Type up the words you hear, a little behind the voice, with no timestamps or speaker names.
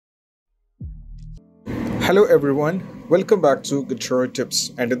Hello everyone, welcome back to Guitar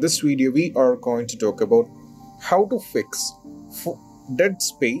Tips, and in this video we are going to talk about how to fix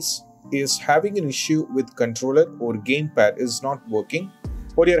Deadspace is having an issue with controller or gamepad is not working,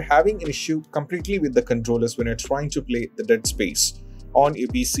 or you're having an issue completely with the controllers when you're trying to play the Deadspace on a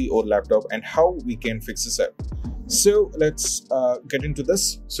PC or laptop, and how we can fix this up. So let's get into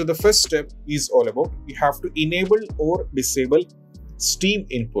this. So the first step is all about you have to enable or disable Steam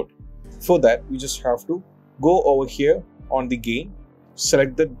input. For that, we just have to go over here on the game,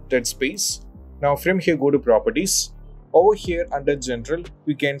 select the Deadspace. Now from here, go to properties. Over here under general,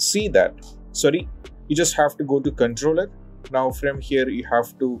 we can see that, you just have to go to controller. Now from here, you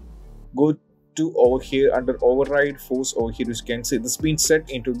have to go to over here under override force. Over here, you can see this been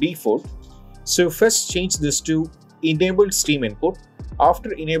set into default. So first change this to enable Steam input.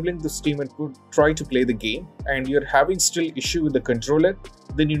 After enabling the Steam input, try to play the game and you're having still issue with the controller,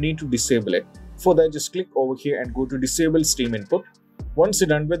 then you need to disable it. For that, just click over here and go to disable Steam input. Once you're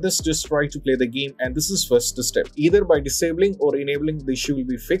done with this, just try to play the game, and this is first step. Either by disabling or enabling, the issue will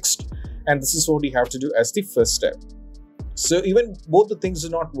be fixed, and this is what you have to do as the first step. So even both the things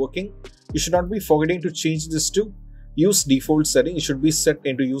are not working, you should not be forgetting to change this to use default setting. It should be set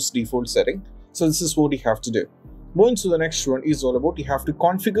into use default setting. So this is what you have to do. Moving to the next one is all about you have to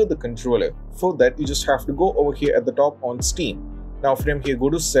configure the controller. For that, you just have to go over here at the top on Steam. Now from here, go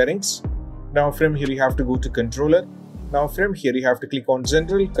to settings. Now from here, you have to go to controller. Now from here, you have to click on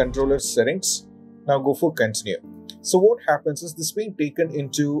general controller settings. Now go for continue. So what happens is this being taken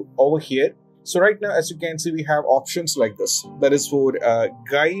into over here. So right now, as you can see, we have options like this. That is for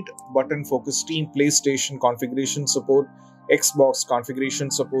guide, button focus, Steam, PlayStation configuration support, Xbox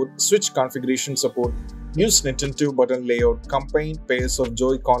configuration support, Switch configuration support, use Nintendo button layout, combine pairs of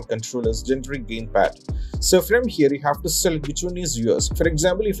Joy-Con controllers, generic gamepad. So from here, you have to select which one is yours. For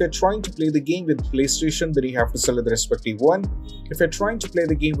example, if you're trying to play the game with PlayStation, then you have to select the respective one. If you're trying to play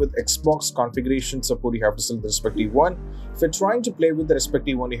the game with Xbox configuration support, you have to select the respective one. If you're trying to play with the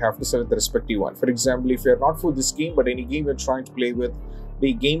respective one, you have to select the respective one. For example, if you're not for this game, but any game you're trying to play with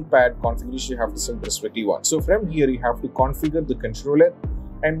the gamepad configuration, you have to select the respective one. So from here, you have to configure the controller.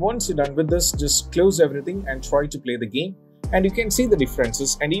 And once you're done with this, just close everything and try to play the game. And you can see the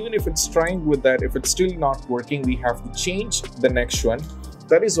differences. And even if it's trying with that, if it's still not working, we have to change the next one.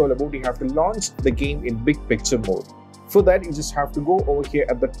 That is all about you have to launch the game in big picture mode. For that, you just have to go over here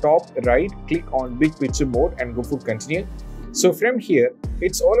at the top right, click on big picture mode and go for continue. So from here,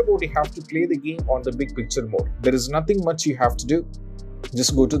 it's all about you have to play the game on the big picture mode. There is nothing much you have to do.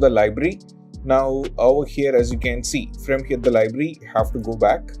 Just go to the library. Now over here, as you can see, from here the library, you have to go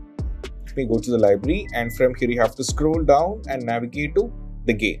back. Let me go to the library, and from here you have to scroll down and navigate to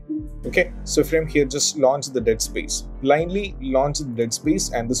the game. Okay, so from here just launch the Deadspace. Blindly launch the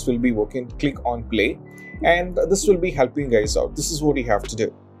Deadspace and this will be working. Click on play and this will be helping you guys out. This is what you have to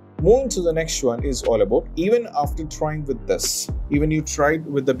do. Moving to the next one is all about even after trying with this, even you tried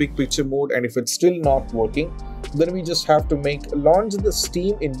with the big picture mode and if it's still not working, then we just have to launch the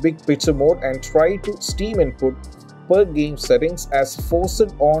Steam in big picture mode and try to Steam input per game settings as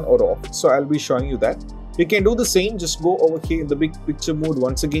forced on or off. So I'll be showing you that. You can do the same, just go over here in the big picture mode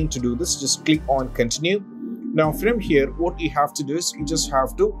once again. To do this, just click on continue. Now from here, what you have to do is you just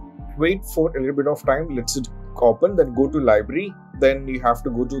have to wait for a little bit of time. Let's it open, then go to library, then you have to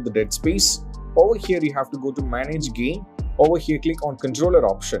go to the Deadspace. Over here you have to go to manage game. Over here click on controller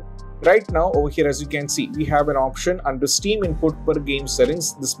option. Right now over here, as you can see, we have an option under Steam input per game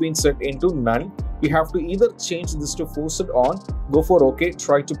settings. This being set into none. You have to either change this to force it on, go for OK,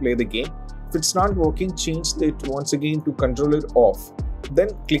 try to play the game. If it's not working, change it once again to controller off. Then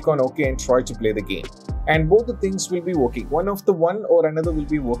click on OK and try to play the game. And both the things will be working. One or another will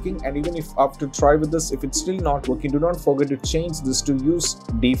be working. And even if after try with this, if it's still not working, do not forget to change this to use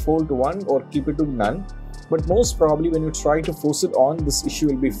default one or keep it to none. But most probably when you try to force it on, this issue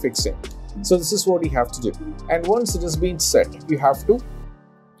will be fixing. So this is what you have to do. And once it has been set, you have to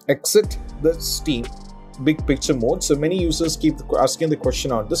exit the Steam big picture mode. So many users keep asking the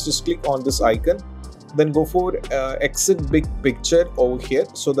question on this. Just click on this icon, then go for exit big picture over here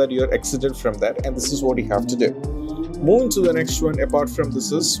so that you're exited from that. And this is what you have to do. Moving to the next one, apart from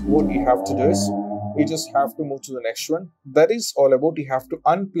this, is what you have to do is you just have to move to the next one. That is all about you have to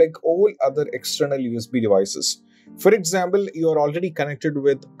unplug all other external USB devices. For example, you are already connected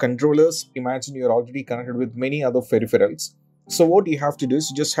with controllers. Imagine you're already connected with many other peripherals. So what you have to do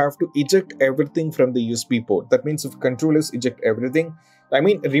is you just have to eject everything from the USB port. That means if controllers, eject everything.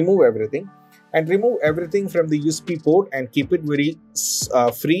 Remove everything. And remove everything from the USB port and keep it very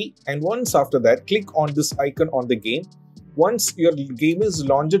free. And once after that, click on this icon on the game. Once your game is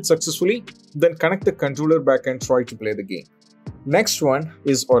launched successfully, then connect the controller back and try to play the game. Next one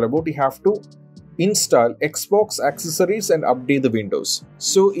is all about you have to install Xbox accessories and update the Windows.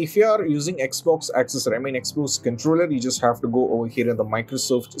 So if you are using Xbox accessory, Xbox controller, you just have to go over here in the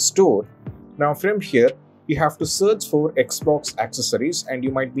Microsoft store. Now from here, you have to search for Xbox accessories, and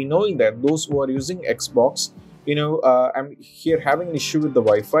you might be knowing that those who are using Xbox, I'm here having an issue with the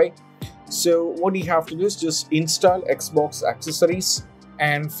Wi-Fi. So what you have to do is just install Xbox accessories,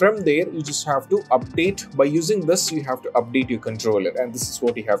 and from there you just have to update. By using this, you have to update your controller, and this is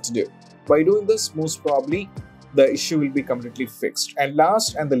what you have to do. By doing this, most probably the issue will be completely fixed. And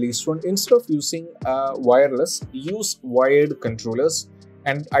last and the least one, instead of using wireless, use wired controllers.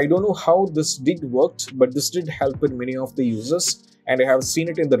 And I don't know how this did worked, but this did help in many of the users, and I have seen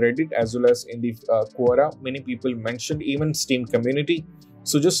it in the Reddit as well as in the Quora. Many people mentioned, even Steam community.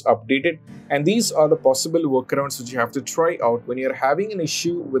 So just update it. And these are the possible workarounds which you have to try out when you're having an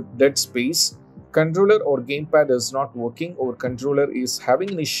issue with Deadspace. Controller or gamepad is not working, or controller is having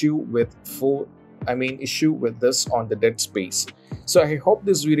an issue with issue with this on the Deadspace. So I hope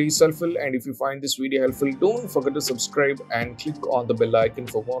this video is helpful, and if you find this video helpful, don't forget to subscribe and click on the bell icon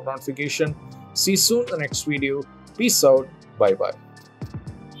for more notification. See you soon in the next video. Peace out. Bye bye.